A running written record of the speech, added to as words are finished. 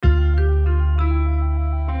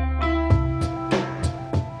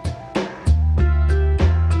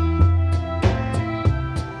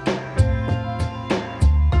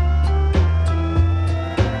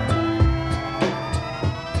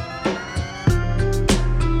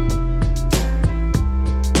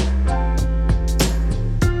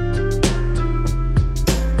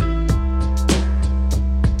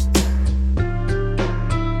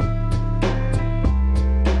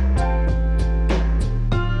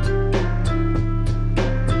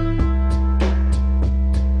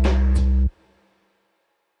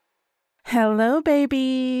Hello,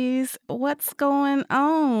 babies. What's going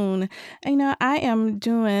on? I am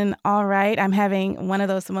doing all right. I'm having one of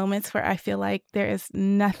those moments where I feel like there is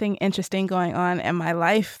nothing interesting going on in my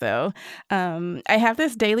life, though. I have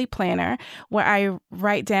this daily planner where I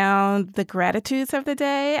write down the gratitudes of the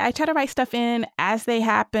day. I try to write stuff in as they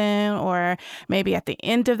happen, or maybe at the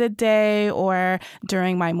end of the day, or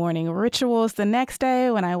during my morning rituals the next day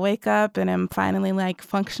when I wake up and am finally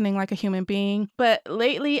functioning like a human being. But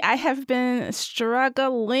lately, I have been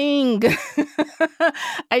struggling.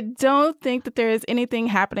 I don't think that there is anything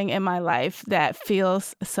happening in my life that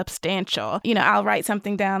feels substantial. I'll write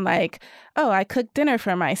something down like, oh, I cooked dinner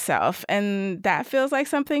for myself. And that feels like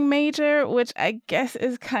something major, which I guess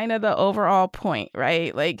is kind of the overall point,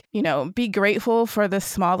 right? Be grateful for the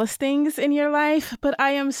smallest things in your life. But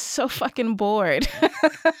I am so fucking bored.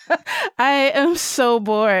 I am so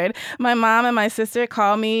bored. My mom and my sister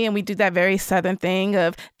call me and we do that very Southern thing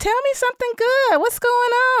of, tell me something good. What's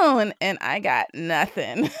going on? And I got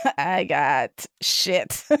nothing. I got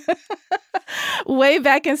shit. Way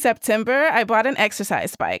back in September, I bought an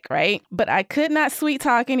exercise bike, right? But I could not sweet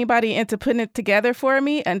talk anybody into putting it together for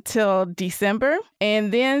me until December.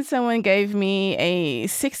 And then someone gave me a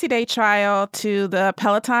 60-day trial to the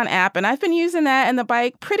Peloton app. And I've been using that and the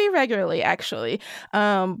bike pretty regularly, actually.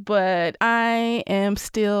 But I am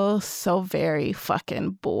still so very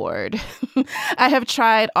fucking bored. I have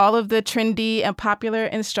tried all of the trendy and popular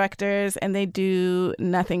instructors and they do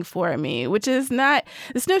nothing for me, which is not,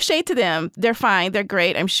 there's no shade to them. They're fine. They're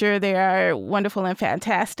great. I'm sure they are wonderful and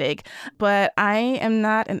fantastic, but I am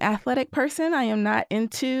not an athletic person. I am not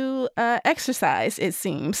into exercise, it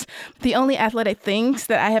seems. The only athletic things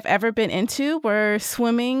that I have ever been into were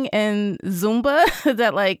swimming and Zumba,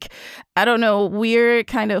 that I don't know, weird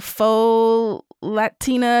kind of faux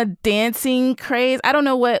Latina dancing craze. I don't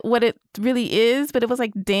know what it really is, but it was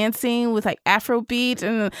dancing with Afrobeat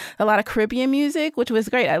and a lot of Caribbean music, which was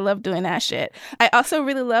great. I love doing that shit. I also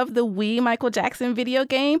really love the Wii Michael Jackson video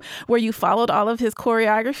game where you followed all of his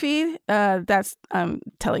choreography. I'm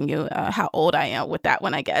telling you how old I am with that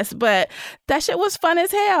one, I guess. But that shit was fun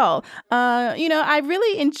as hell. I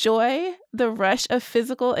really enjoy the rush of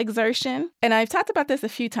physical exertion. And I've talked about this a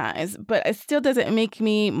few times, but it still doesn't make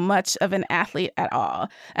me much of an athlete at all.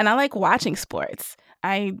 And I like watching sports.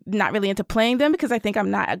 I'm not really into playing them because I think I'm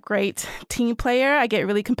not a great team player. I get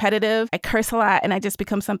really competitive. I curse a lot and I just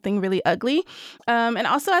become something really ugly. And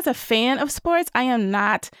also as a fan of sports, I am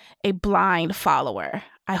not a blind follower.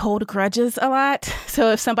 I hold grudges a lot.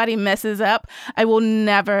 So if somebody messes up, I will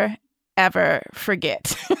never, ever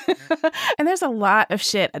forget. And there's a lot of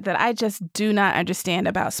shit that I just do not understand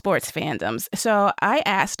about sports fandoms. So I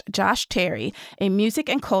asked Josh Terry, a music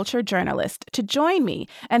and culture journalist, to join me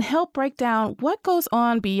and help break down what goes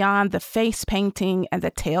on beyond the face painting and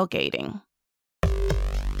the tailgating.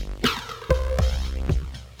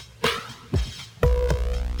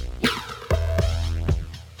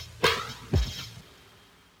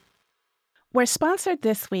 We're sponsored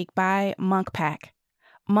this week by Monk Pack.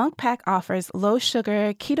 Monk Pack offers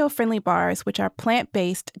low-sugar, keto-friendly bars which are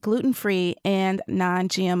plant-based, gluten-free, and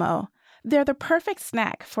non-GMO. They're the perfect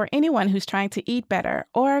snack for anyone who's trying to eat better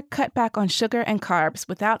or cut back on sugar and carbs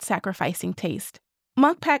without sacrificing taste.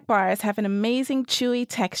 Monk Pack bars have an amazing chewy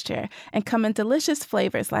texture and come in delicious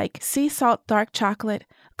flavors like sea salt dark chocolate,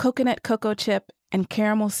 coconut cocoa chip, and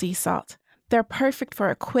caramel sea salt. They're perfect for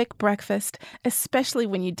a quick breakfast, especially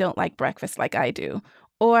when you don't like breakfast like I do,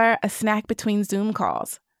 or a snack between Zoom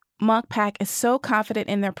calls. Monk Pack is so confident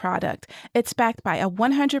in their product, it's backed by a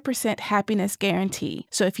 100% happiness guarantee.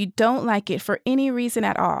 So if you don't like it for any reason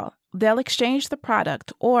at all, they'll exchange the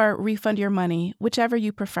product or refund your money, whichever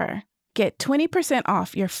you prefer. Get 20%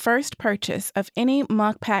 off your first purchase of any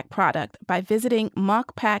Monk Pack product by visiting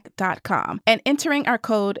monkpack.com and entering our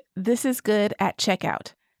code THISISGOOD at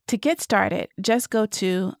checkout. To get started, just go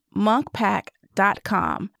to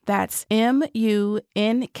monkpack.com. That's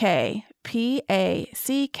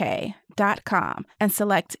MUNKPACK.com and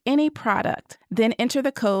select any product. Then enter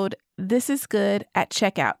the code THISISGOOD at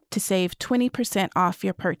checkout to save 20% off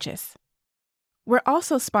your purchase. We're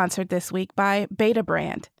also sponsored this week by Beta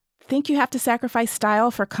Brand. Think you have to sacrifice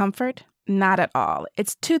style for comfort? Not at all.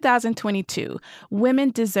 It's 2022.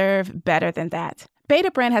 Women deserve better than that. Beta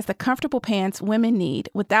Brand has the comfortable pants women need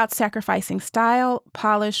without sacrificing style,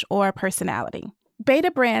 polish, or personality.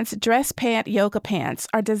 Beta Brand's dress pant yoga pants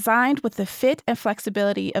are designed with the fit and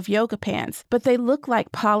flexibility of yoga pants, but they look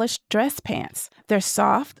like polished dress pants. They're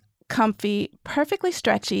soft, comfy, perfectly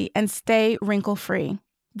stretchy, and stay wrinkle-free.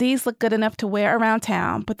 These look good enough to wear around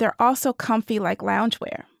town, but they're also comfy like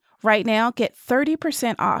loungewear. Right now, get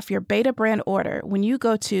 30% off your Beta brand order when you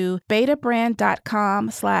go to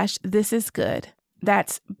betabrand.com/thisisgood.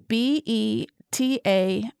 That's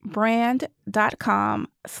BETA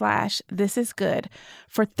brand.com/thisisgood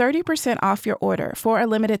for 30% off your order for a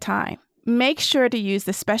limited time. Make sure to use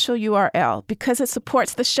the special URL because it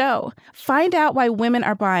supports the show. Find out why women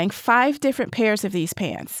are buying 5 different pairs of these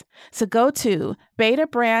pants. So go to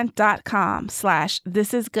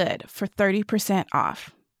betabrand.com/thisisgood for 30%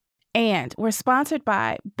 off. And we're sponsored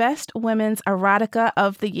by Best Women's Erotica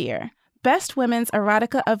of the Year. Best Women's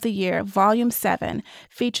Erotica of the Year, Volume 7,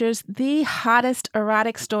 features the hottest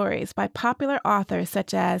erotic stories by popular authors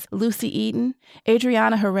such as Lucy Eden,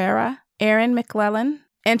 Adriana Herrera, Erin McClellan,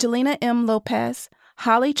 Angelina M. Lopez,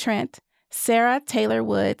 Holly Trent, Sarah Taylor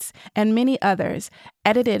Woods, and many others,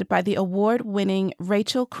 edited by the award-winning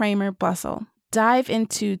Rachel Kramer Bussell. Dive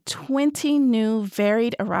into 20 new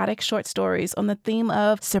varied erotic short stories on the theme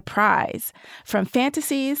of surprise, from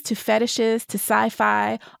fantasies to fetishes to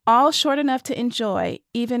sci-fi, all short enough to enjoy,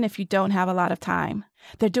 even if you don't have a lot of time.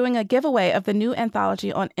 They're doing a giveaway of the new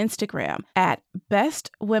anthology on Instagram at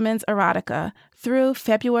Best Women's Erotica through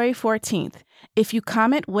February 14th. If you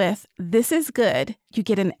comment with "This is good," you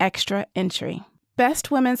get an extra entry.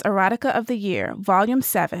 Best Women's Erotica of the Year, Volume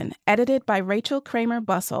 7, edited by Rachel Kramer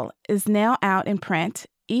Bussell, is now out in print,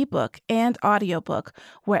 ebook, and audiobook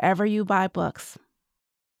wherever you buy books.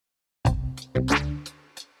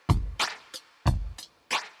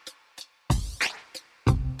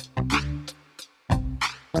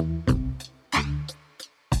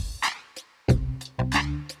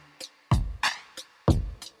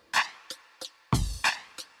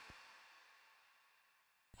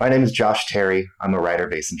 My name is Josh Terry. I'm a writer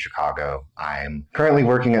based in Chicago. I'm currently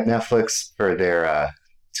working at Netflix for their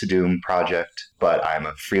To Doom project, but I'm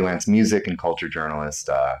a freelance music and culture journalist.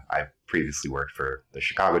 I've previously worked for the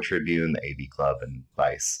Chicago Tribune, the AV Club, and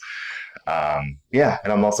Vice. And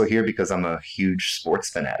I'm also here because I'm a huge sports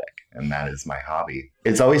fanatic, and that is my hobby.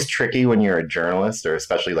 It's always tricky when you're a journalist, or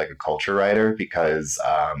especially like a culture writer, because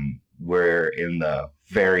we're in the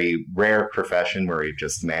very rare profession where we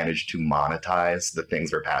just manage to monetize the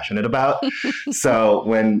things we're passionate about. So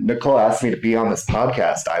when Nicole asked me to be on this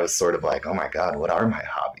podcast, I was sort of like, oh my God, what are my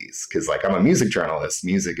hobbies? Because like I'm a music journalist.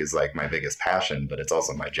 Music is like my biggest passion, but it's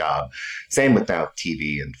also my job. Same with now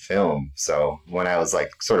TV and film. So when I was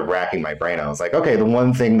like sort of racking my brain, I was like, okay, the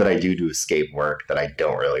one thing that I do to escape work that I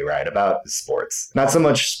don't really write about is sports. Not so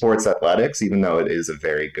much sports athletics, even though it is a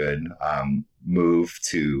very good move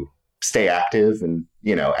to stay active and,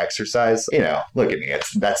 exercise. Look at me.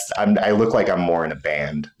 I look like I'm more in a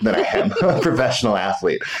band than I am a professional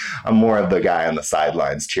athlete. I'm more of the guy on the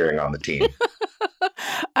sidelines cheering on the team.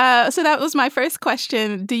 So that was my first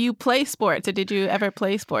question. Do you play sports, or did you ever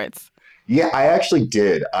play sports? Yeah, I actually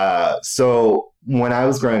did. So when I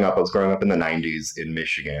was growing up in the 90s in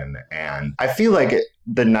Michigan, and I feel like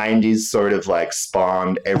the 90s sort of like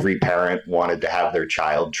spawned every parent wanted to have their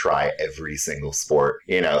child try every single sport,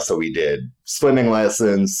 so we did swimming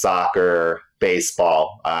lessons, soccer,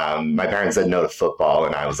 baseball. My parents said no to football,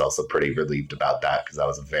 and I was also pretty relieved about that because I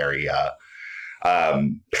was a very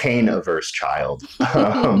pain averse child.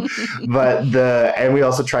 And we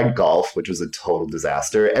also tried golf, which was a total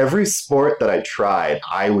disaster. Every sport that I tried,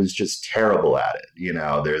 I was just terrible at it.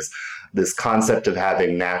 There's this concept of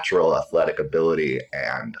having natural athletic ability,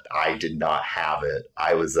 and I did not have it.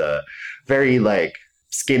 I was a very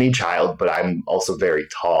skinny child, but I'm also very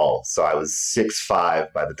tall. So I was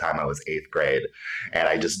 6'5" by the time I was 8th grade. And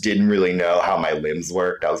I just didn't really know how my limbs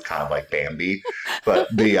worked. I was kind of like Bambi. But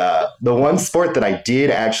the one sport that I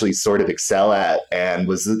did actually sort of excel at, and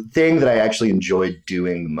was the thing that I actually enjoyed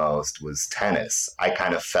doing the most, was tennis. I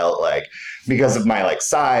kind of felt like because of my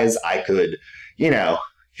size, I could,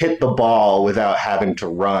 hit the ball without having to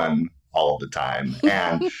run all the time.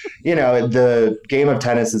 And, the game of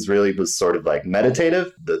tennis was sort of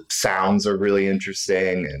meditative. The sounds are really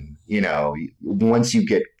interesting. And, once you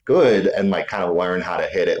get good and kind of learn how to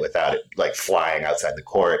hit it without it flying outside the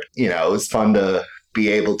court, it was fun to be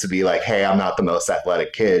able to be like, hey, I'm not the most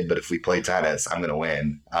athletic kid, but if we play tennis, I'm going to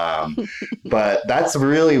win. But that's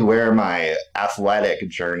really where my athletic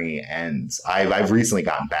journey ends. I've recently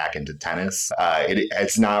gotten back into tennis.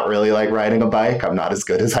 It's not really like riding a bike. I'm not as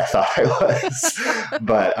good as I thought I was.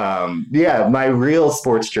 But my real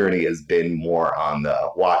sports journey has been more on the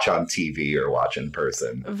watch on TV or watch in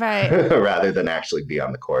person, right? Rather than actually be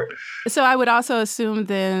on the court. So I would also assume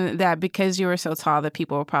then that because you were so tall that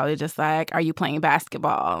people were probably just like, are you playing basketball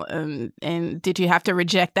basketball. And did you have to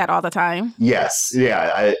reject that all the time? Yes.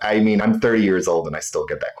 Yeah. I mean, I'm 30 years old and I still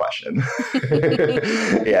get that question.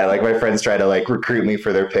 Yeah. Like my friends try to like recruit me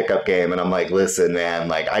for their pickup game. And I'm like, listen, man,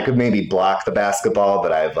 like I could maybe block the basketball,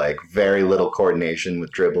 but I have like very little coordination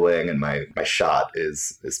with dribbling and my shot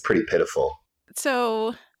is pretty pitiful.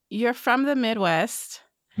 So you're from the Midwest.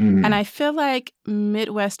 Mhm. And I feel like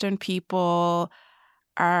Midwestern people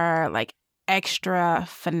are like extra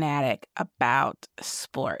fanatic about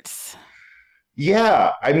sports.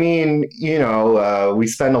 Yeah, I mean, we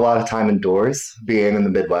spend a lot of time indoors being in the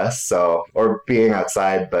Midwest, so or being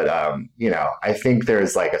outside, but I think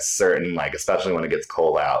there's like a certain like, especially when it gets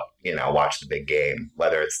cold out, watch the big game,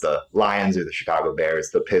 whether it's the Lions or the Chicago Bears,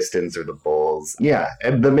 the Pistons or the Bulls. Yeah,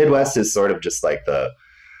 and the Midwest is sort of just like the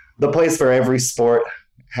place where every sport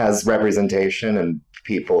has representation and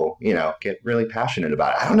people, get really passionate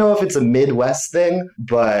about it. I don't know if it's a Midwest thing,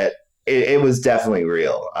 but it was definitely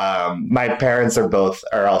real. My parents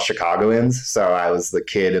are all Chicagoans, so I was the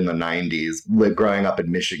kid in the 90s, growing up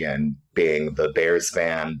in Michigan, being the Bears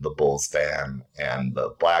fan, the Bulls fan, and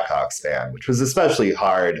the Blackhawks fan, which was especially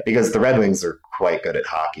hard because the Red Wings are quite good at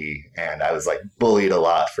hockey, and I was like bullied a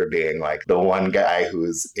lot for being like the one guy who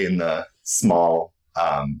was in the small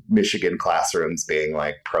Michigan classrooms being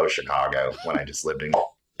like pro Chicago when I just lived in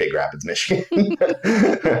Big Rapids, Michigan.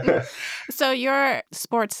 So your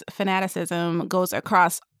sports fanaticism goes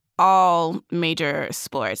across all major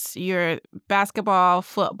sports. You're basketball,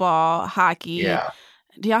 football, hockey. Yeah.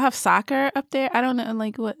 Do y'all have soccer up there? I don't know,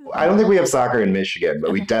 like what? I don't think we have soccer in Michigan,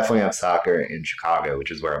 but we definitely have soccer in Chicago,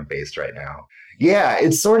 which is where I'm based right now. Yeah,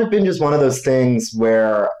 it's sort of been just one of those things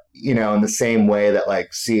where, in the same way that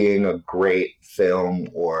like seeing a great film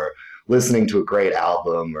or listening to a great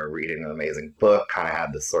album or reading an amazing book kind of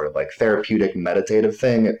had this sort of like therapeutic meditative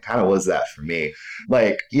thing. It kind of was that for me.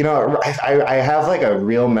 Like, I have like a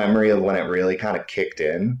real memory of when it really kind of kicked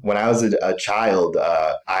in. When I was a child,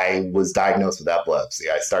 I was diagnosed with epilepsy.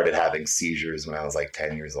 I started having seizures when I was like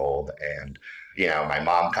 10 years old, and my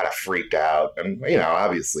mom kind of freaked out, and,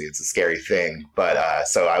 obviously it's a scary thing. But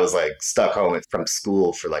so I was like stuck home from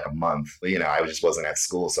school for like a month. I just wasn't at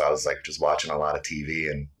school. So I was like just watching a lot of TV,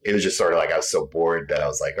 and it was just sort of like I was so bored that I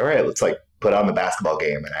was like, all right, let's like put on the basketball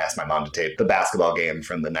game. And I asked my mom to tape the basketball game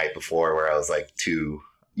from the night before where I was like too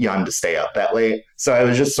young to stay up that late. So I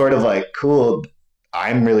was just sort of like, cool,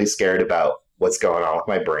 I'm really scared about what's going on with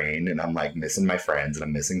my brain, and I'm like missing my friends and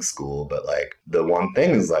I'm missing school, but like the one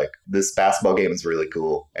thing is like this basketball game is really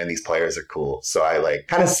cool and these players are cool. So I like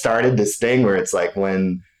kind of started this thing where it's like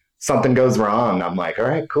when something goes wrong, I'm like, all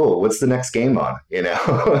right, cool, what's the next game on,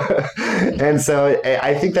 And so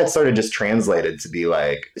I think that sort of just translated to be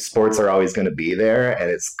like sports are always going to be there,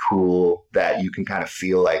 and it's cool that you can kind of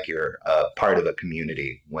feel like you're a part of a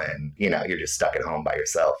community when you're just stuck at home by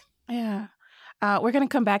yourself. Yeah. We're going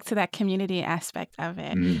to come back to that community aspect of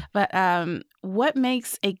it. But what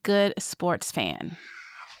makes a good sports fan?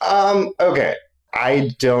 Okay.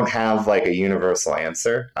 I don't have like a universal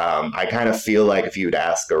answer. I kind of feel like if you would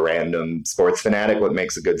ask a random sports fanatic what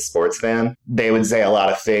makes a good sports fan, they would say a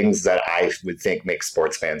lot of things that I would think make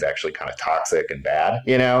sports fans actually kind of toxic and bad.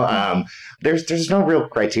 There's no real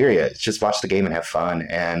criteria. It's just watch the game and have fun.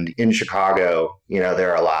 And in Chicago,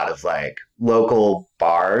 there are a lot of like local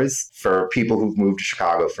bars for people who've moved to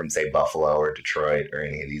Chicago from, say, Buffalo or Detroit or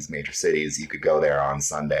any of these major cities. You could go there on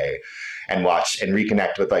Sunday and watch and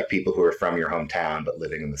reconnect with like people who are from your hometown but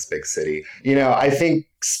living in this big city. I think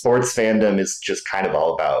sports fandom is just kind of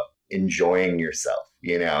all about enjoying yourself.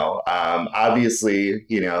 Obviously,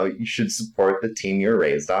 you should support the team you're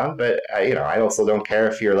raised on, but I also don't care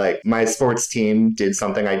if you're like, my sports team did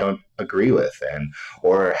something I don't agree with,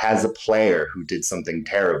 or has a player who did something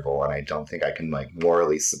terrible, and I don't think I can like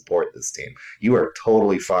morally support this team. You are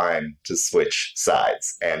totally fine to switch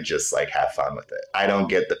sides and just like have fun with it. I don't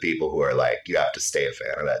get the people who are like, you have to stay a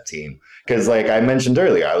fan of that team. Because like I mentioned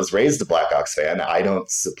earlier, I was raised a Blackhawks fan. I don't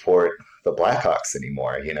support the Blackhawks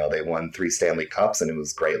anymore. They won 3 Stanley Cups and it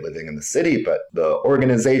was great living in the city, but the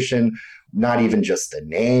organization, not even just the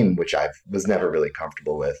name, which I was never really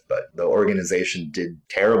comfortable with, but the organization did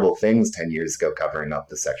terrible things 10 years ago covering up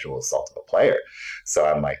the sexual assault of a player. So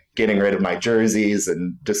I'm like getting rid of my jerseys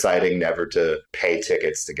and deciding never to pay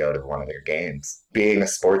tickets to go to one of their games. Being a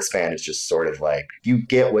sports fan is just sort of like, you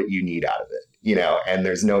get what you need out of it. and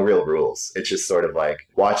there's no real rules. It's just sort of like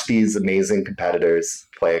watch these amazing competitors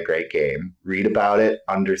play a great game, read about it,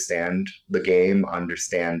 understand the game,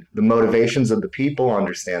 understand the motivations of the people,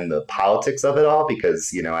 understand the politics of it all,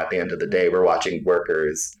 because, at the end of the day, we're watching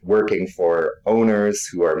workers working for owners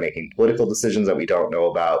who are making political decisions that we don't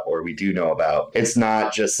know about or we do know about. It's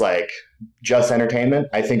not just entertainment.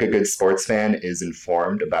 I think a good sports fan is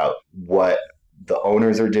informed about what the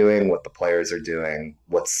owners are doing, what the players are doing,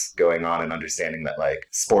 what's going on, and understanding that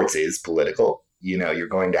sports is political. You're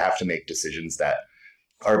going to have to make decisions that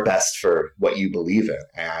are best for what you believe in.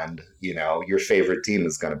 And, your favorite team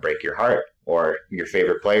is going to break your heart, or your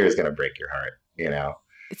favorite player is going to break your heart.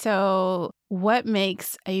 So what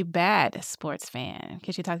makes a bad sports fan?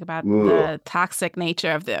 Because you talked about Ooh. the toxic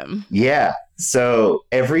nature of them. Yeah. So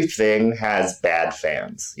everything has bad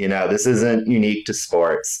fans. This isn't unique to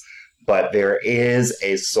sports, but there is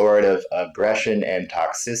a sort of aggression and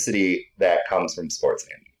toxicity that comes from sports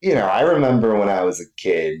fans. I remember when I was a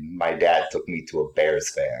kid, my dad took me to a Bears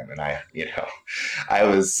fan, and I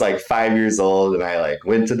was 5 years old, and I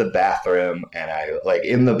went to the bathroom, and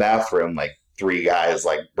in the bathroom, three guys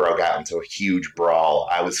broke out into a huge brawl.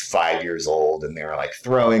 I was 5 years old, and they were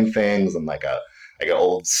throwing things, and an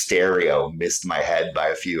old stereo missed my head by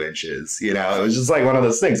a few inches. It was just one of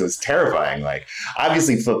those things. It was terrifying.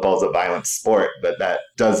 Obviously football's a violent sport, but that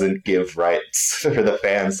doesn't give rights for the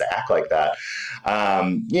fans to act like that.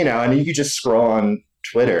 And you just scroll on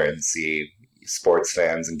Twitter and see sports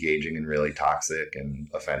fans engaging in really toxic and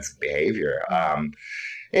offensive behavior.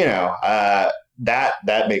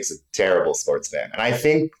 That makes a terrible sports fan. And I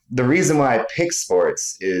think the reason why I pick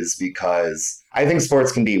sports is because I think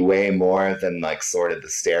sports can be way more than sort of the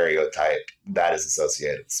stereotype that is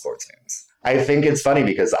associated with sports fans. I think it's funny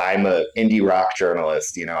because I'm an indie rock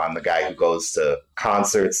journalist. I'm the guy who goes to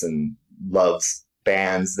concerts and loves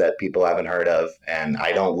bands that people haven't heard of, and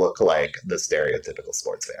I don't look like the stereotypical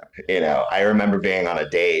sports fan. I remember being on a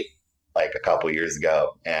date a couple years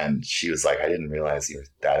ago, and she was like, I didn't realize you were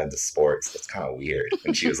that into sports. That's kind of weird.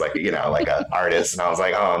 And she was like an artist, and I was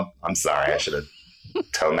like, oh, I'm sorry, I should have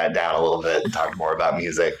toned that down a little bit and talked more about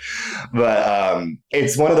music. But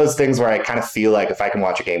it's one of those things where I kind of feel like if I can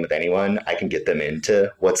watch a game with anyone, I can get them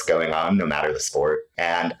into what's going on, no matter the sport.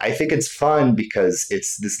 And I think it's fun because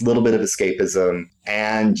it's this little bit of escapism,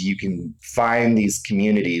 and you can find these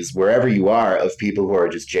communities wherever you are of people who are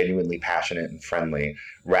just genuinely passionate and friendly,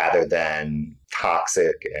 rather than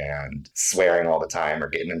toxic and swearing all the time or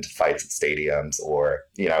getting into fights at stadiums or,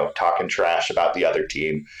 talking trash about the other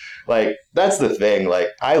team. That's the thing.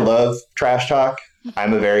 I love trash talk.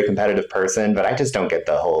 I'm a very competitive person, but I just don't get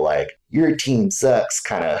the whole, your team sucks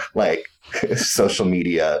kind of social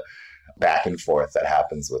media back and forth that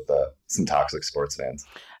happens with some toxic sports fans.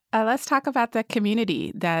 Let's talk about the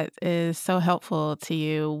community that is so helpful to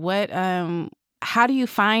you. How do you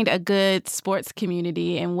find a good sports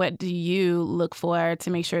community, and what do you look for to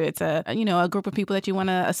make sure it's a group of people that you want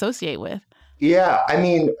to associate with? Yeah, I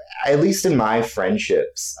mean, at least in my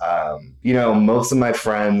friendships, most of my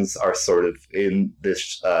friends are sort of in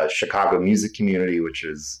this Chicago music community, which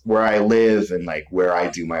is where I live and where I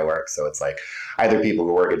do my work. So it's either people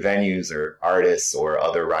who work at venues or artists or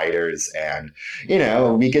other writers. And,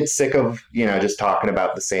 we get sick of, just talking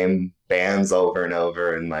about the same bands over and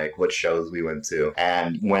over and what shows we went to.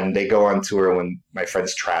 And when they go on tour, when my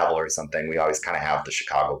friends travel or something, we always kind of have the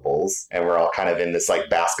Chicago Bulls, and we're all kind of in this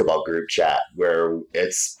basketball group chat where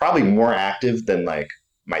it's probably more active than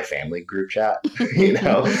my family group chat.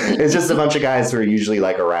 It's just a bunch of guys who are usually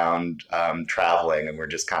around traveling, and we're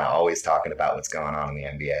just kind of always talking about what's going on in the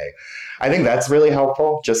NBA. I think that's really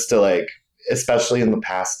helpful, just to especially in the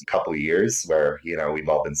past couple of years where, we've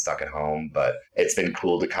all been stuck at home, but it's been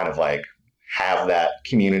cool to kind of have that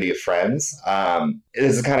community of friends.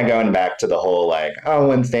 This is kind of going back to the whole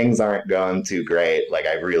when things aren't going too great,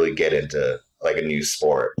 I really get into a new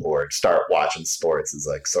sport or start watching sports is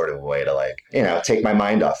sort of a way to take my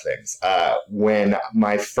mind off things. When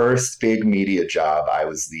my first big media job, I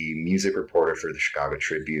was the music reporter for the Chicago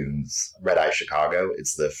Tribune's Red Eye Chicago.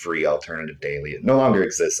 It's the free alternative daily. It no longer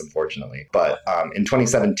exists, unfortunately. But in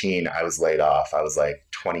 2017, I was laid off. I was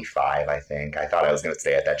 25, I think. I thought I was going to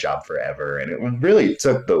stay at that job forever, and it really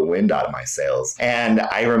took the wind out of my sails. And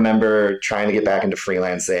I remember trying to get back into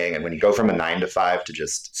freelancing, and when you go from a 9 to 5 to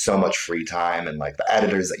just so much free time, and the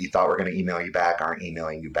editors that you thought were going to email you back aren't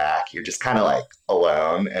emailing you back, you're just kind of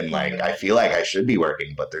alone, and I feel like I should be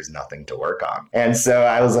working, but there's nothing to work on. And so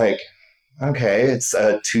I was okay, it's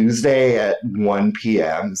a Tuesday at 1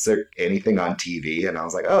 p.m. Is there anything on TV? And I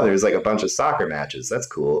was oh, there's a bunch of soccer matches. That's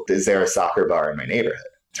cool. Is there a soccer bar in my neighborhood?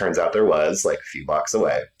 Turns out there was like a few blocks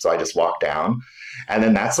away. So I just walked down. And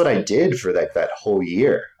then that's what I did for like that whole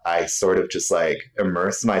year. I sort of just like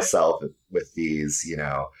immersed myself with these,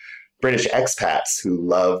 British expats who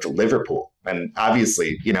loved Liverpool. And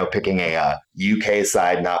obviously, picking a UK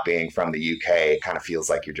side, not being from the UK, kind of feels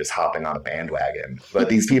like you're just hopping on a bandwagon. But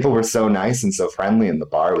these people were so nice and so friendly, and the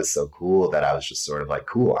bar was so cool that I was just sort of like,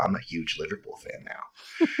 cool, I'm a huge Liverpool fan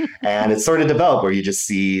now. And it sort of developed where you just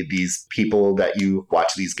see these people that you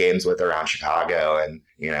watch these games with around Chicago. And,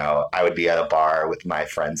 I would be at a bar with my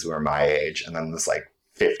friends who are my age, and then this like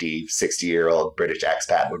 50, 60-year-old British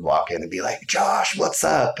expat would walk in and be like, Josh, what's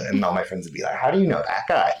up? And all my friends would be like, how do you know that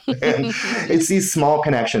guy? And it's these small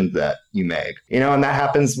connections that you make, and that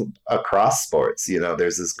happens across sports.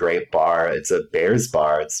 There's this great bar. It's a Bears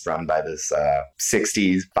bar. It's run by this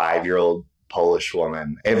 65-year-old Polish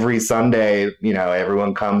woman. Every Sunday,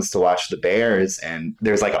 everyone comes to watch the Bears, and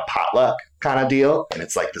there's like a potluck kind of deal. And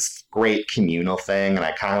it's like this great communal thing. And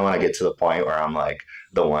I kind of want to get to the point where I'm like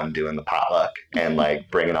the one doing the potluck and like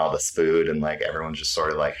bringing all this food, and like everyone's just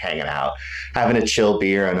sort of like hanging out, having a chill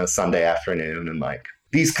beer on a Sunday afternoon. And like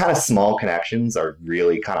these kind of small connections are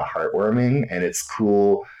really kind of heartwarming. And it's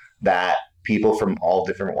cool that people from all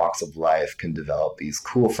different walks of life can develop these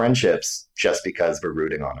cool friendships just because we're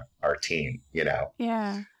rooting on our team,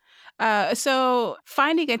 Yeah. So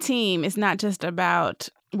finding a team is not just about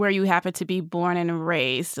where you happen to be born and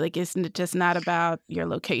raised. Like, it's just not about your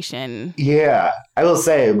location. Yeah. I will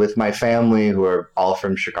say with my family, who are all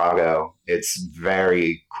from Chicago, it's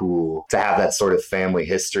very cool to have that sort of family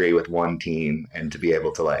history with one team, and to be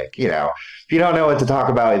able to like, if you don't know what to talk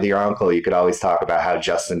about with your uncle, you could always talk about how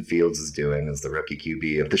Justin Fields is doing as the rookie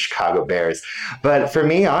QB of the Chicago Bears. But for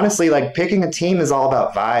me, honestly, like picking a team is all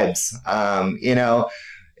about vibes.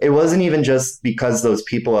 It wasn't even just because those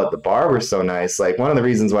people at the bar were so nice. Like, one of the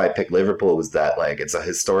reasons why I picked Liverpool was that like it's a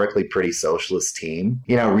historically pretty socialist team.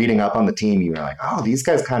 Reading up on the team, you were like, oh, these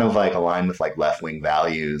guys kind of like align with like left-wing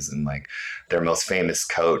values, and like their most famous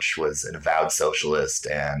coach was an avowed socialist,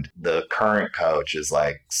 and the current coach is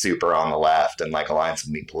like super on the left and like aligns with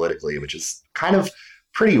me politically, which is kind of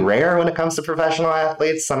pretty rare when it comes to professional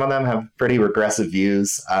athletes. Some of them have pretty regressive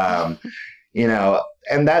views.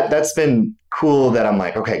 And that's been cool, that I'm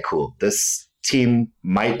like, okay, cool. This team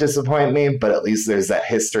might disappoint me, but at least there's that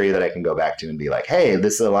history that I can go back to and be like, hey,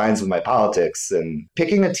 this aligns with my politics. And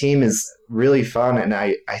picking a team is really fun. And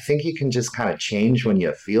I think you can just kind of change when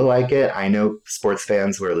you feel like it. I know sports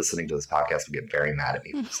fans who are listening to this podcast will get very mad at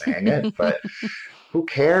me for saying it, but who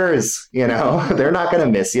cares? They're not going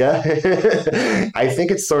to miss you. I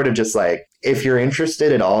think it's sort of just like, if you're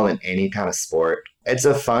interested at all in any kind of sport, it's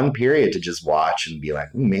a fun period to just watch and be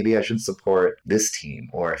like, maybe I should support this team.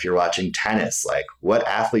 Or if you're watching tennis, like, what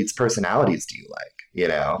athletes' personalities do you like?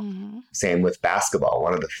 Mm-hmm. Same with basketball.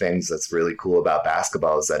 One of the things that's really cool about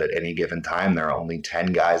basketball is that at any given time, there are only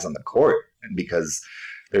 10 guys on the court. And because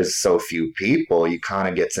there's so few people, you kind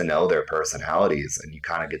of get to know their personalities, and you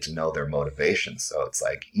kind of get to know their motivations. So it's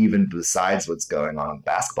like, even besides what's going on the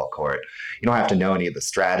basketball court, you don't have to know any of the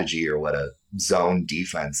strategy or what a zone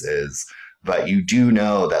defense is. But you do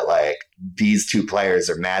know that like these two players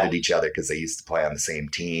are mad at each other because they used to play on the same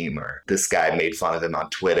team, or this guy made fun of him on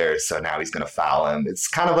Twitter, so now he's going to foul him. It's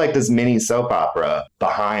kind of like this mini soap opera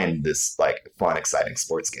behind this like fun, exciting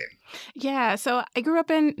sports game. Yeah, so I grew up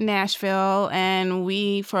in Nashville, and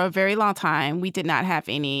we, for a very long time, we did not have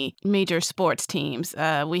any major sports teams.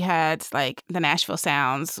 We had like the Nashville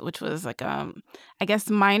Sounds, which was like, I guess,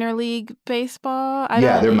 minor league baseball.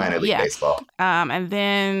 They're minor league baseball. And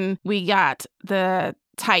then we got the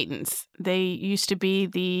Titans. They used to be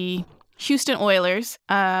the Houston Oilers,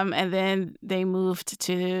 and then they moved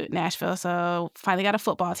to Nashville, so finally got a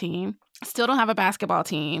football team. Still don't have a basketball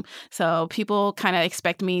team, so people kind of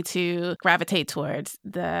expect me to gravitate towards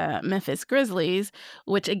the Memphis Grizzlies,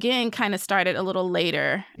 which again kind of started a little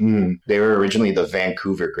later. They were originally the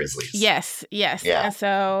Vancouver Grizzlies. Yes. Yeah. And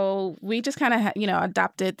so we just kind of,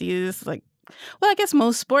 adopted these like, well, I guess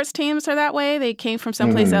most sports teams are that way. They came from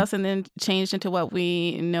someplace else and then changed into what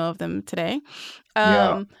we know of them today.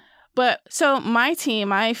 But so my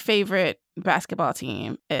favorite basketball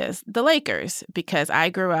team is the Lakers, because I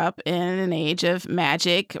grew up in an age of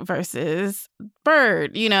Magic versus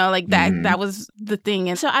Bird, like that was the thing.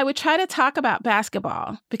 And so I would try to talk about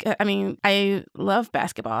basketball because, I love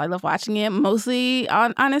basketball. I love watching it. Mostly,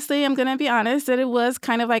 honestly, I'm going to be honest, that it was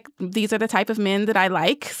kind of like, these are the type of men that I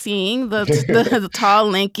like seeing, the tall,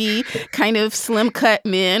 lanky, kind of slim cut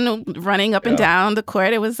men running up and down the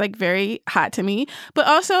court. It was like very hot to me. But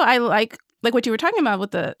also I like like what you were talking about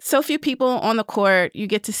with the so few people on the court, you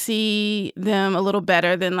get to see them a little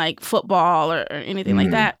better than like football or anything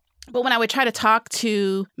like that. But when I would try to talk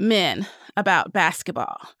to men about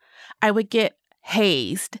basketball, I would get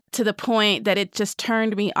hazed to the point that it just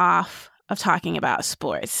turned me off of talking about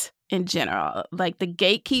sports in general. Like the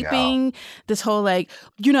gatekeeping, this whole like,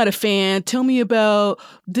 you're not a fan, tell me about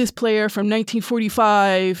this player from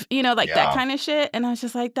 1945, that kind of shit. And I was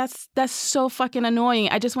just like, that's so fucking annoying.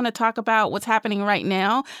 I just want to talk about what's happening right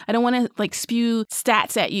now. I don't want to like spew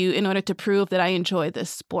stats at you in order to prove that I enjoy this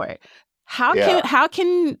sport. How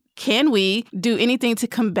can we do anything to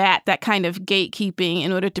combat that kind of gatekeeping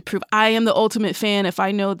in order to prove I am the ultimate fan if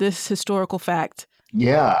I know this historical fact?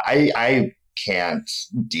 Yeah, I can't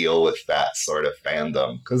deal with that sort of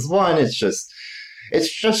fandom because one, it's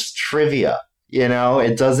just trivia.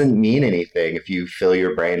 It doesn't mean anything if you fill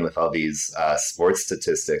your brain with all these sports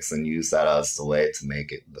statistics and use that as the way to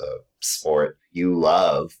make it the sport you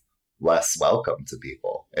love less welcome to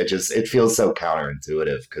people. It feels so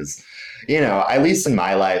counterintuitive because, at least in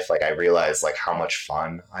my life, like I realized like how much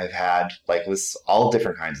fun I've had like with all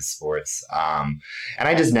different kinds of sports. And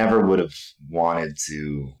I just never would have wanted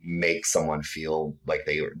to make someone feel like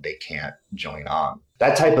they can't join on.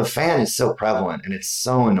 That type of fan is so prevalent and it's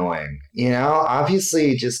so annoying. Obviously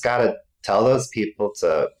you just gotta tell those people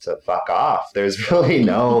to fuck off. There's really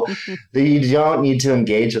you don't need to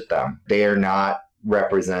engage with them. They are not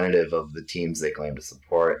representative of the teams they claim to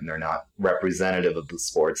support, and they're not representative of the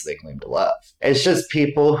sports they claim to love. It's just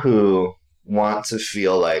people who want to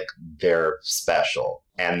feel like they're special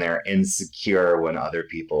and they're insecure when other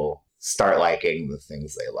people start liking the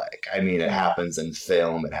things they like. I mean, it happens in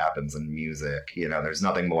film, it happens in music. There's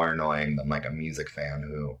nothing more annoying than like a music fan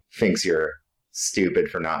who thinks you're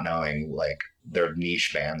stupid for not knowing like their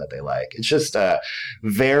niche band that they like. It's just a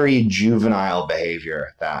very juvenile behavior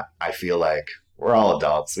that I feel like we're all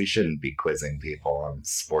adults. We shouldn't be quizzing people on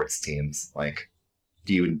sports teams. Like,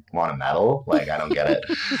 do you want a medal? Like, I don't get it.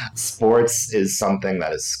 Sports is something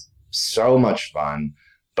that is so much fun,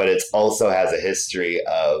 but it also has a history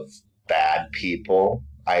of bad people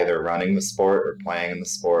either running the sport or playing in the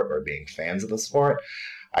sport or being fans of the sport.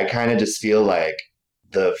 I kind of just feel like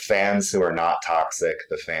the fans who are not toxic,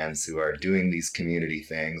 the fans who are doing these community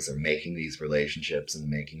things or making these relationships and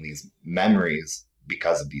making these memories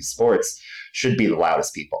because of these sports should be the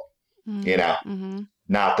loudest people,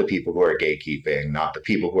 not the people who are gatekeeping, not the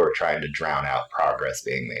people who are trying to drown out progress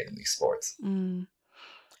being made in these sports.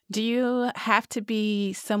 Do you have to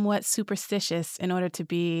be somewhat superstitious in order to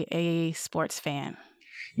be a sports fan?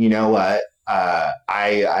 You know what?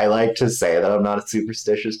 I like to say that I'm not a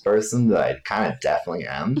superstitious person, but I kind of definitely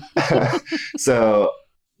am. So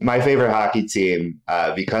my favorite hockey team,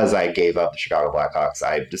 because I gave up the Chicago Blackhawks,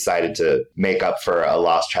 I decided to make up for a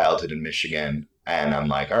lost childhood in Michigan. And I'm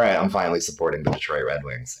like, all right, I'm finally supporting the Detroit Red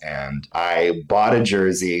Wings. And I bought a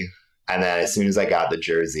jersey. And then as soon as I got the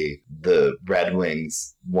jersey, the Red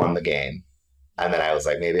Wings won the game. And then I was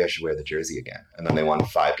like, maybe I should wear the jersey again. And then they won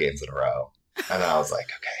 5 games in a row. And then I was like,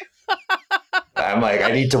 okay. I'm like,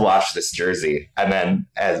 I need to wash this jersey. And then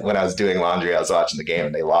when I was doing laundry, I was watching the game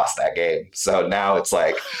and they lost that game. So now it's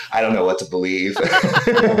like, I don't know what to believe.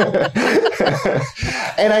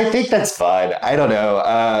 And I think that's fun. I don't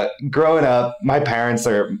know. Growing up, my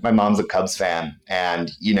mom's a Cubs fan.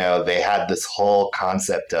 And, they had this whole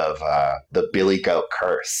concept of the Billy Goat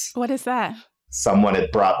curse. What is that? Someone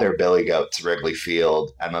had brought their billy goat to Wrigley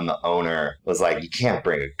Field, and then the owner was like, you can't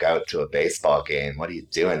bring a goat to a baseball game. What are you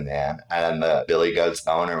doing, man? And the billy goat's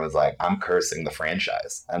owner was like, I'm cursing the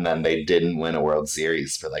franchise. And then they didn't win a World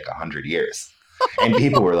Series for like 100 years. And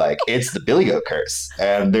people were like, it's the Billy Goat curse.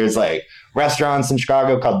 And there's like restaurants in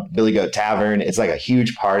Chicago called Billy Goat Tavern. It's like a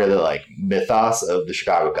huge part of the like mythos of the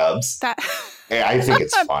Chicago Cubs. I think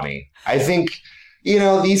it's funny. I think...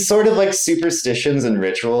 these sort of like superstitions and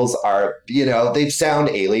rituals are, they sound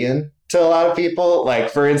alien to a lot of people.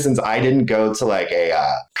 Like, for instance, I didn't go to like a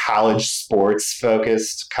college sports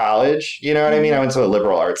focused college. You know what I mean? I went to a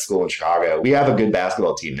liberal arts school in Chicago. We have a good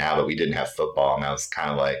basketball team now, but we didn't have football. And that was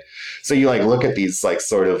kind of like, so you like look at these like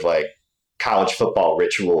sort of like college football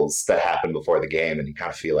rituals that happen before the game and you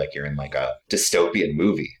kind of feel like you're in like a dystopian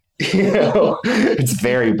movie. It's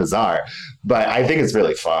very bizarre, but I think it's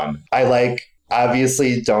really fun.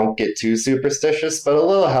 Obviously, don't get too superstitious, but a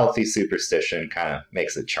little healthy superstition kind of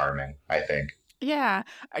makes it charming, I think. Yeah.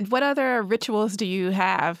 What other rituals do you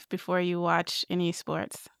have before you watch any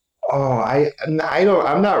sports? Oh, I'm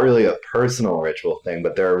not really a personal ritual thing,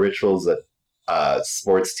 but there are rituals that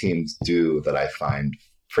sports teams do that I find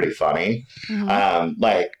pretty funny.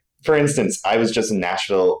 Like for instance, I was just in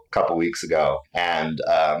Nashville a couple weeks ago, and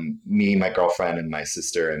me, my girlfriend, and my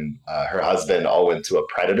sister and her husband all went to a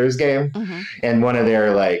Predators game. Mm-hmm. And one of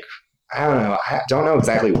their like, I don't know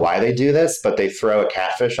exactly why they do this, but they throw a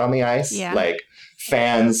catfish on the ice. Yeah. Like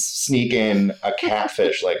fans sneak in a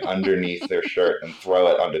catfish like underneath their shirt and throw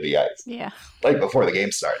it under the ice. Yeah. Like before the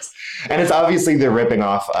game starts. And it's obviously they're ripping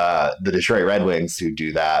off the Detroit Red Wings who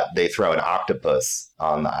do that. They throw an octopus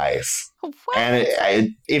on the ice. What?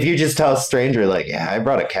 And if you just tell a stranger, like, yeah, I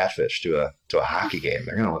brought a catfish to a hockey game,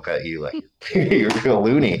 they're going to look at you like you're real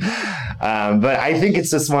loony. But I think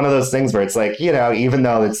it's just one of those things where it's like, you know, even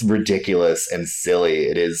though it's ridiculous and silly,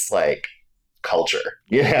 it is like culture.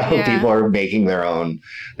 You know, Yeah. people are making their own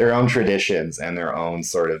traditions and their own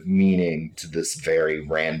sort of meaning to this very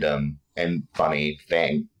random and funny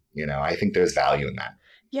thing. You know, I think there's value in that.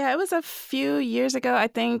 Yeah, it was a few years ago. I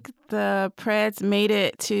think the Preds made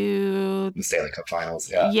it to The Stanley Cup Finals,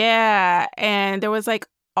 yeah. Yeah, and there was like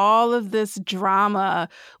all of this drama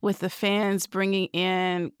with the fans bringing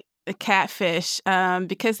in the catfish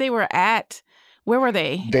because they were at, where were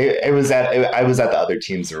they? I was at the other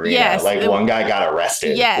team's arena. Yes, like one guy got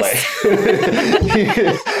arrested. Yes.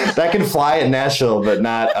 Like, that can fly in Nashville, but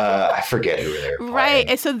not, I forget who they were Right. playing.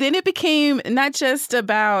 And so then it became not just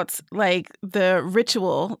about like the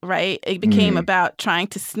ritual, right? It became about trying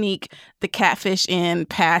to sneak the catfish in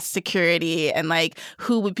past security and like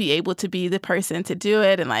who would be able to be the person to do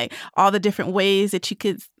it and like all the different ways that you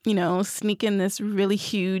could, you know, sneak in this really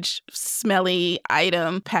huge, smelly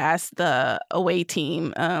item past the away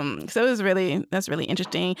team. So that's really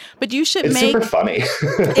interesting. But you should It's super funny.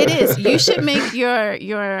 It is. You should make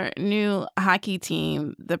your new hockey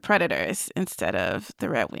team the Predators instead of the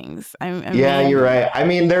Red Wings. I mean, You're right. I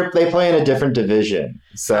mean, they play in a different division,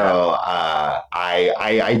 so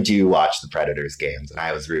I do watch the Predators games, and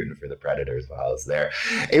I was rooting for the Predators while I was there.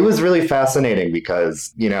 It was really fascinating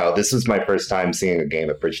because, you know, this was my first time seeing a game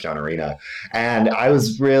at Bridgestone Arena, and I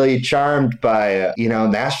was really charmed by, you know,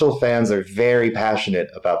 Nashville fans are very passionate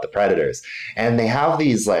about the Predators, and they have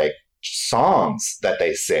these like songs that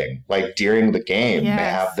they sing like during the game. Yes. They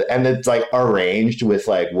have and it's like arranged with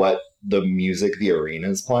like what the music the arena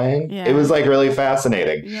is playing. Yeah. It was like really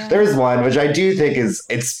fascinating. Yeah. There's one which I do think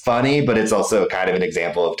it's funny, but it's also kind of an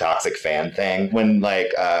example of toxic fan thing. When like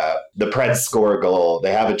the Preds score a goal,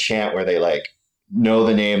 they have a chant where they like know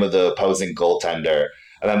the name of the opposing goaltender,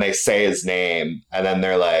 and then they say his name, and then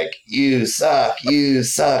they're like, you suck,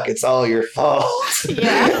 it's all your fault.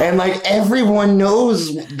 Yeah. And like everyone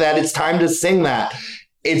knows that it's time to sing that.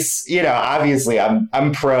 It's, you know, obviously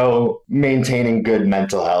I'm pro maintaining good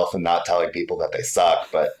mental health and not telling people that they suck,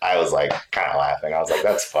 but I was like kind of laughing. I was like,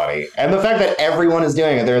 that's funny. And the fact that everyone is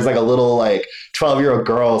doing it, there was like a little like 12-year-old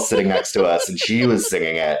girl sitting next to us and she was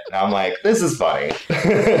singing it. And I'm like, this is funny.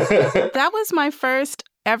 That was my first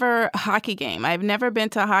ever hockey game. I've never been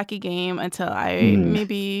to a hockey game until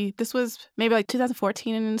this was maybe like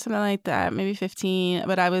 2014 and something like that, maybe 15.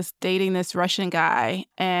 But I was dating this Russian guy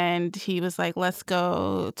and he was like, let's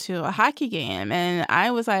go to a hockey game. And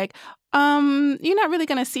I was like, you're not really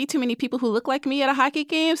going to see too many people who look like me at a hockey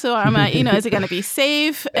game. So I'm like, you know, is it going to be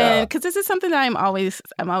safe? Yeah. And because this is something that I'm always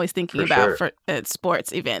thinking For about sure. for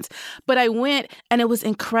sports events. But I went and it was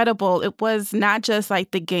incredible. It was not just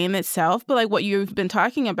like the game itself, but like what you've been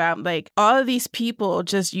talking about, like all of these people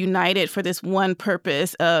just united for this one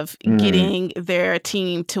purpose of getting their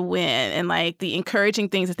team to win, and like the encouraging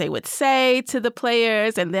things that they would say to the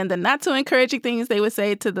players and then the not so encouraging things they would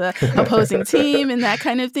say to the opposing team and that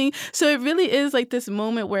kind of thing. So it really is like this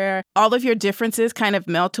moment where all of your differences kind of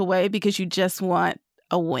melt away because you just want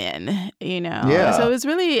a win, you know? Yeah. So it was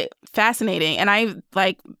really fascinating. And I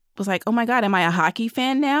was like, oh my God, am I a hockey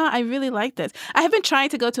fan now? I really like this. I have been trying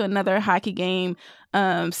to go to another hockey game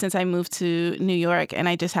since I moved to New York, and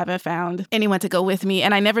I just haven't found anyone to go with me.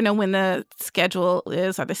 And I never know when the schedule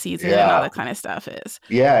is or the season and all that kind of stuff is.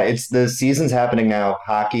 Yeah, it's the season's happening now.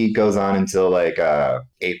 Hockey goes on until like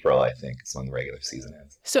April, I think, is when the regular season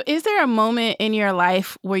ends. So is there a moment in your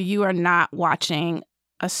life where you are not watching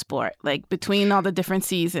a sport? Like between all the different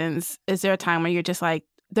seasons, is there a time where you're just like,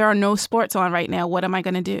 there are no sports on right now. What am I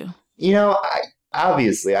going to do? You know,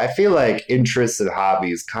 obviously, I feel like interests and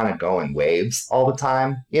hobbies kind of go in waves all the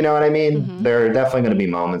time. You know what I mean? Mm-hmm. There are definitely going to be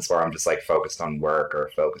moments where I'm just like focused on work or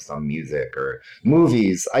focused on music or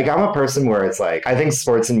movies. Like I'm a person where it's like, I think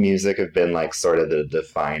sports and music have been like sort of the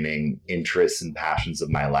defining interests and passions of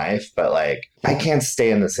my life. But like, I can't stay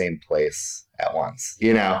in the same place at once,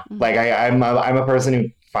 you know? Mm-hmm. Like I'm a person who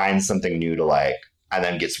finds something new to like and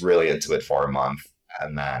then gets really into it for a month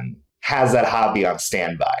and then has that hobby on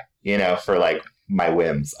standby, you know, for like my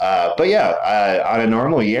whims. But yeah, on a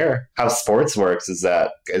normal year, how sports works is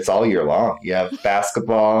that it's all year long. You have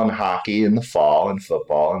basketball and hockey in the fall and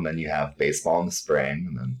football, and then you have baseball in the spring,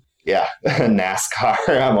 and then yeah, NASCAR.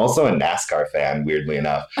 I'm also a NASCAR fan, weirdly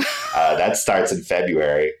enough. That starts in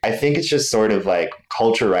February. I think it's just sort of like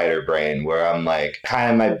culture writer brain where I'm like,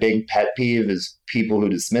 kind of my big pet peeve is people who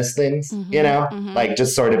dismiss things, like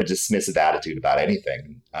just sort of a dismissive attitude about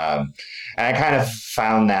anything. And I kind of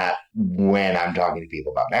found that when I'm talking to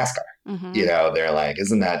people about NASCAR. They're like,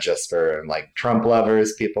 isn't that just for like Trump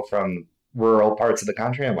lovers, people from rural parts of the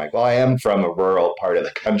country? I'm like, well, I am from a rural part of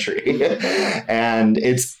the country. And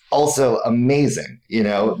it's also amazing.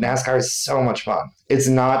 NASCAR is so much fun. It's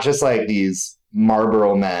not just like these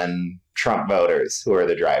Marlboro men Trump voters who are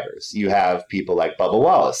the drivers. You have people like Bubba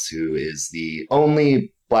Wallace, who is the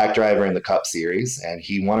only black driver in the Cup Series, and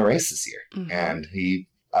he won a race this year. And he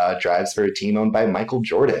drives for a team owned by Michael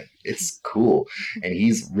Jordan. It's cool. And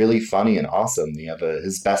he's really funny and awesome. You have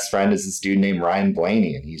his best friend is this dude named Ryan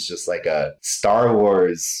Blaney, and he's just like a Star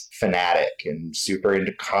Wars fanatic and super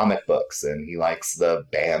into comic books, and he likes the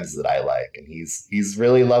bands that I like, and he's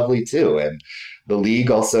really lovely too. And the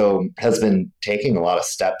league also has been taking a lot of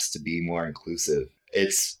steps to be more inclusive.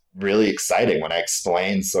 It's really exciting when I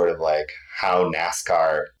explain sort of like how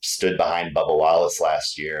NASCAR stood behind Bubba Wallace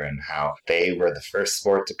last year and how they were the first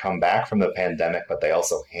sport to come back from the pandemic, but they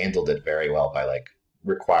also handled it very well by like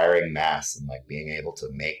requiring masks and like being able to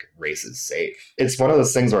make races safe. It's one of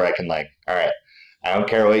those things where I can like, all right, I don't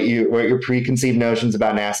care what your preconceived notions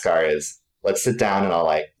about NASCAR is. Let's sit down and I'll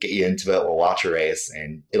like get you into it. We'll watch a race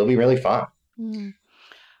and it'll be really fun.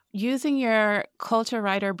 Using your culture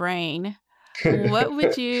writer brain, what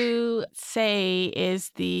would you say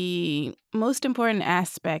is the most important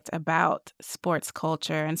aspect about sports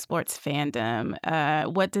culture and sports fandom?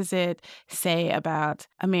 What does it say about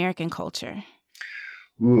American culture?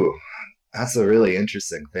 Ooh, that's a really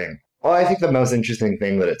interesting thing. Well, I think the most interesting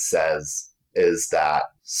thing that it says is that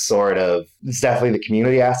sort of, it's definitely the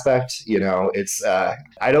community aspect. It's,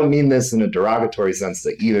 I don't mean this in a derogatory sense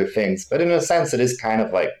to either things, but in a sense, it is kind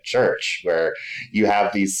of like church, where you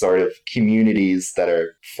have these sort of communities that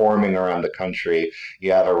are forming around the country.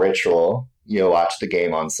 You have a ritual. Watch the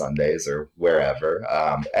game on Sundays or wherever.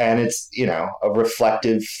 And it's, a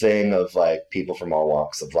reflective thing of like people from all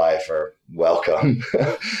walks of life are welcome.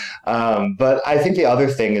 But I think the other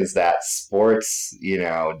thing is that sports,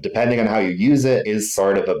 depending on how you use it, is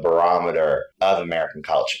sort of a barometer of American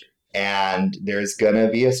culture. And there's going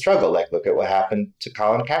to be a struggle. Like, look at what happened to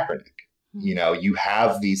Colin Kaepernick. You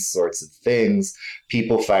have these sorts of things,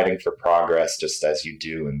 people fighting for progress, just as you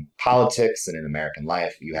do in politics and in American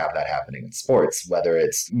life. You have that happening in sports, whether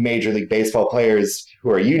it's Major League Baseball players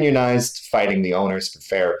who are unionized, fighting the owners for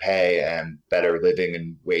fair pay and better living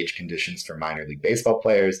and wage conditions for minor league baseball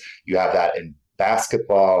players. You have that in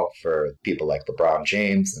basketball for people like LeBron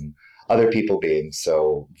James and other people being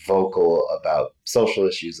so vocal about social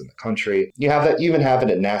issues in the country. You even have it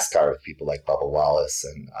in NASCAR with people like Bubba Wallace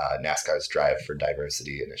and NASCAR's Drive for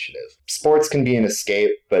Diversity initiative. Sports can be an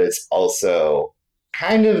escape, but it's also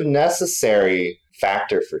kind of necessary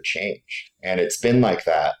factor for change. And it's been like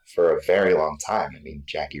that for a very long time. I mean,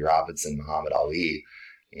 Jackie Robinson, Muhammad Ali,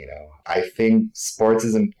 I think sports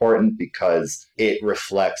is important because it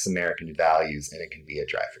reflects American values and it can be a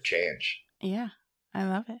drive for change. Yeah, I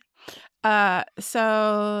love it.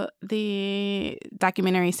 So the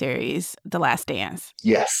documentary series, The Last Dance.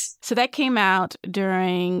 Yes. So that came out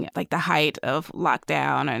during like the height of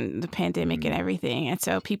lockdown and the pandemic and everything. And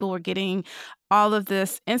so people were getting all of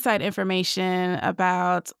this inside information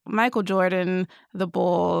about Michael Jordan, the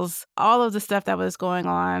Bulls, all of the stuff that was going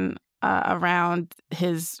on around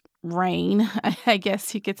his reign, I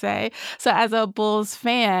guess you could say. So as a Bulls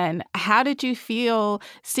fan, how did you feel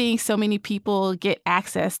seeing so many people get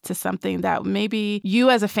access to something that maybe you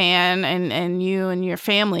as a fan and you and your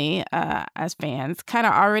family as fans kind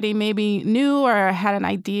of already maybe knew or had an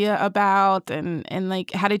idea about? And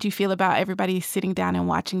like, how did you feel about everybody sitting down and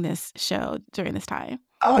watching this show during this time?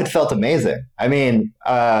 Oh, it felt amazing. I mean,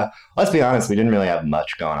 let's be honest, we didn't really have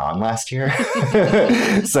much going on last year.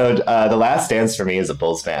 So The Last Dance for me as a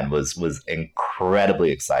Bulls fan was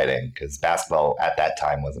incredibly exciting because basketball at that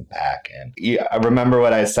time wasn't back. And I remember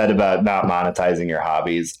what I said about not monetizing your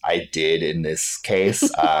hobbies. I did in this case.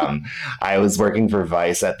 I was working for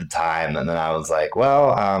Vice at the time, and then I was like,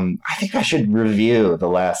 well, I think I should review The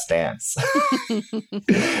Last Dance.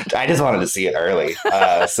 I just wanted to see it early.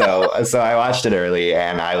 So I watched it early,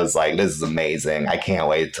 and I was like, this is amazing. I can't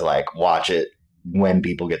wait to like watch it when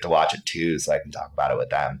people get to watch it too, so I can talk about it with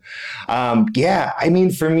them. Yeah, I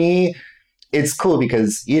mean, for me, it's cool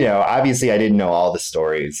because, obviously I didn't know all the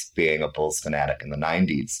stories being a Bulls fanatic in the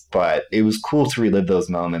 90s, but it was cool to relive those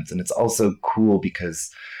moments. And it's also cool because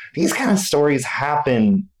these kind of stories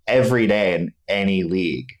happen every day in any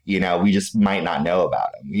league. We just might not know about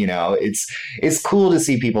them. It's cool to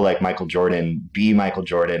see people like Michael Jordan be Michael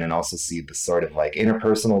Jordan and also see the sort of like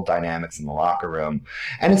interpersonal dynamics in the locker room.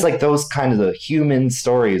 And it's like those kind of the human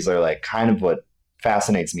stories are like kind of what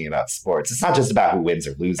fascinates me about sports. It's not just about who wins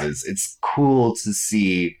or loses. It's cool to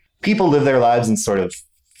see people live their lives and sort of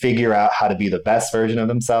figure out how to be the best version of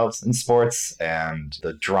themselves in sports, and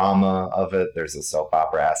the drama of it. There's a soap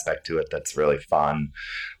opera aspect to it that's really fun.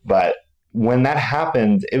 But when that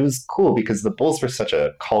happened, it was cool because the Bulls were such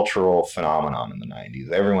a cultural phenomenon in the 90s.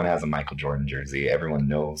 Everyone has a Michael Jordan jersey. Everyone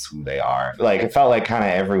knows who they are. Like, it felt like kind of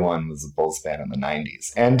everyone was a Bulls fan in the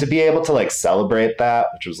 90s. And to be able to like celebrate that,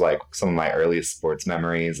 which was like some of my earliest sports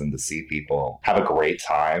memories, and to see people have a great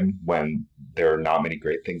time when there are not many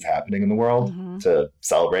great things happening in the world, to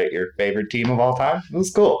celebrate your favorite team of all time, it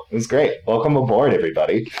was cool. It was great. Welcome aboard,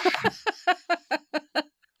 everybody.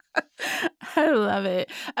 I love it.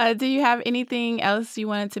 Do you have anything else you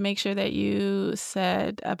wanted to make sure that you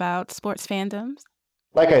said about sports fandoms?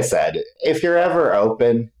 Like I said, if you're ever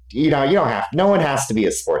open, you don't have, no one has to be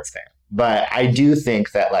a sports fan. But I do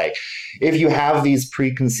think that like, if you have these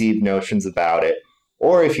preconceived notions about it,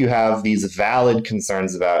 or if you have these valid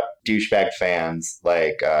concerns about douchebag fans,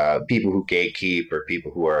 like people who gatekeep or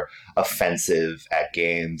people who are offensive at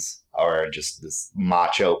games, or just this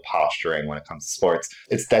macho posturing when it comes to sports,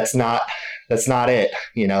 that's not it.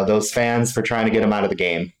 Those fans, we're trying to get them out of the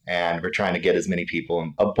game, and we're trying to get as many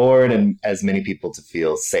people aboard and as many people to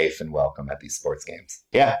feel safe and welcome at these sports games.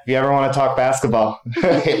 Yeah, if you ever want to talk basketball,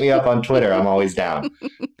 hit me up on Twitter. I'm always down.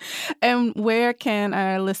 And where can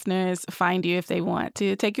our listeners find you if they want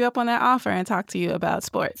to take you up on that offer and talk to you about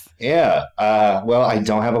sports? Yeah, well, I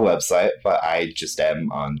don't have a website, but I just am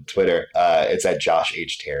on Twitter. It's at Josh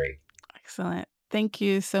H. Terry. Excellent. Thank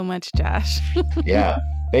you so much, Josh. Yeah,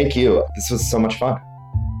 thank you. This was so much fun.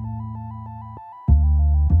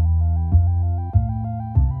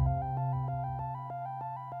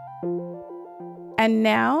 And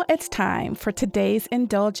now it's time for today's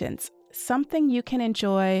indulgence, something you can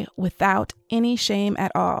enjoy without any shame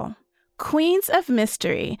at all. Queens of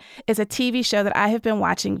Mystery is a TV show that I have been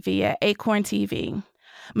watching via Acorn TV.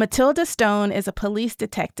 Matilda Stone is a police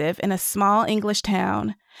detective in a small English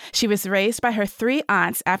town. She was raised by her 3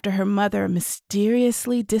 aunts after her mother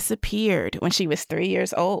mysteriously disappeared when she was 3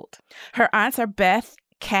 years old. Her aunts are Beth,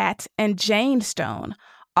 Kat, and Jane Stone,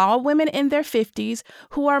 all women in their 50s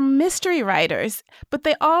who are mystery writers, but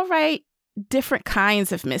they all write different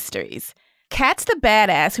kinds of mysteries. Kat's the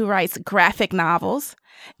badass who writes graphic novels.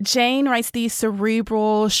 Jane writes these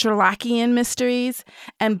cerebral Sherlockian mysteries,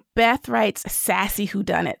 and Beth writes sassy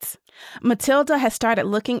whodunits. Matilda has started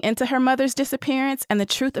looking into her mother's disappearance and the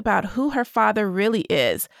truth about who her father really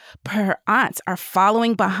is, but her aunts are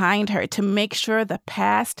following behind her to make sure the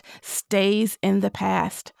past stays in the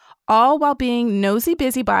past, all while being nosy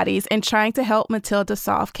busybodies and trying to help Matilda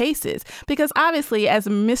solve cases, because obviously as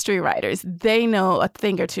mystery writers, they know a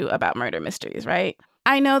thing or two about murder mysteries, right?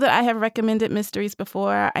 I know that I have recommended mysteries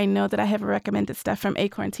before. I know that I have recommended stuff from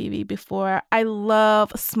Acorn TV before. I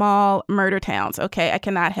love small murder towns, okay? I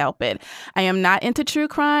cannot help it. I am not into true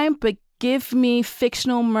crime, but give me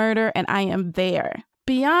fictional murder and I am there.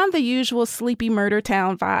 Beyond the usual sleepy murder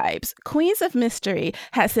town vibes, Queens of Mystery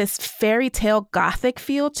has this fairy tale gothic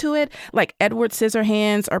feel to it, like Edward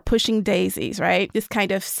Scissorhands or Pushing Daisies, right? This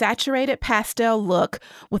kind of saturated pastel look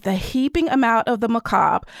with a heaping amount of the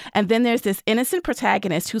macabre. And then there's this innocent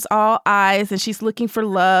protagonist who's all eyes and she's looking for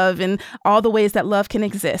love and all the ways that love can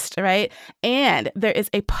exist, right? And there is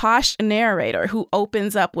a posh narrator who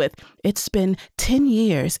opens up with, "It's been 10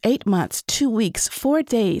 years, 8 months, 2 weeks, 4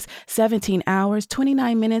 days, 17 hours, 29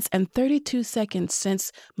 minutes and 32 seconds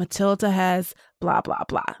since Matilda has blah, blah,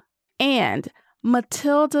 blah." And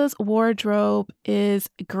Matilda's wardrobe is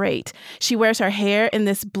great. She wears her hair in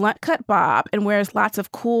this blunt cut bob and wears lots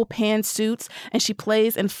of cool pantsuits, and she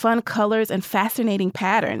plays in fun colors and fascinating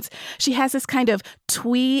patterns. She has this kind of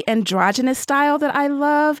twee androgynous style that I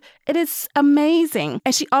love. It is amazing.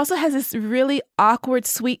 And she also has this really awkward,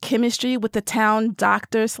 sweet chemistry with the town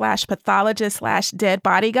doctor / pathologist / dead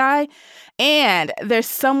body guy. And there's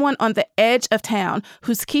someone on the edge of town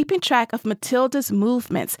who's keeping track of Matilda's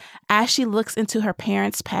movements as she looks into her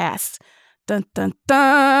parents' past. Dun, dun,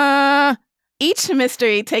 dun. Each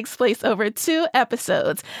mystery takes place over 2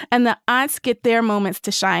 episodes, and the aunts get their moments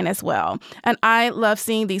to shine as well. And I love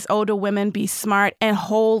seeing these older women be smart and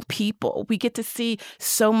whole people. We get to see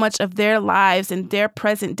so much of their lives and their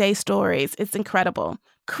present day stories. It's incredible.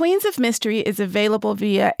 Queens of Mystery is available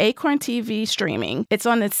via Acorn TV streaming. It's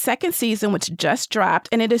on its 2nd season, which just dropped,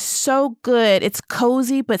 and it is so good. It's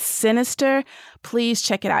cozy but sinister. Please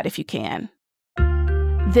check it out if you can.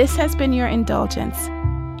 This has been your indulgence.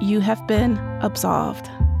 You have been absolved.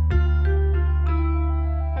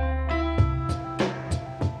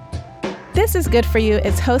 This is Good For You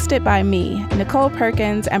is hosted by me, Nicole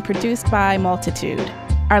Perkins, and produced by Multitude.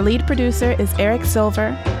 Our lead producer is Eric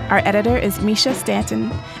Silver, our editor is Misha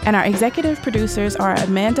Stanton, and our executive producers are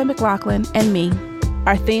Amanda McLaughlin and me.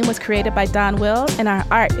 Our theme was created by Don Will, and our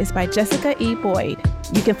art is by Jessica E. Boyd.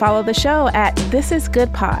 You can follow the show at This Is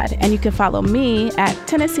Good Pod, and you can follow me at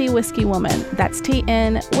Tennessee Whiskey Woman. That's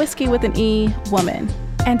TN, Whiskey with an E, Woman.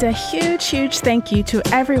 And a huge, huge thank you to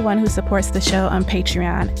everyone who supports the show on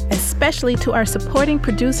Patreon, especially to our supporting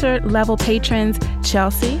producer-level patrons,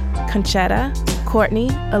 Chelsea, Conchetta, Courtney,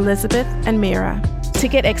 Elizabeth, and Mira. To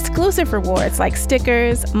get exclusive rewards like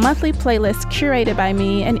stickers, monthly playlists curated by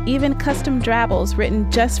me, and even custom drabbles written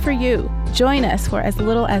just for you, join us for as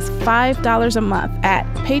little as $5 a month at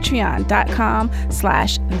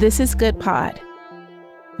patreon.com/thisisgoodpod.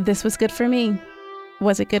 This was good for me.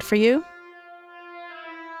 Was it good for you?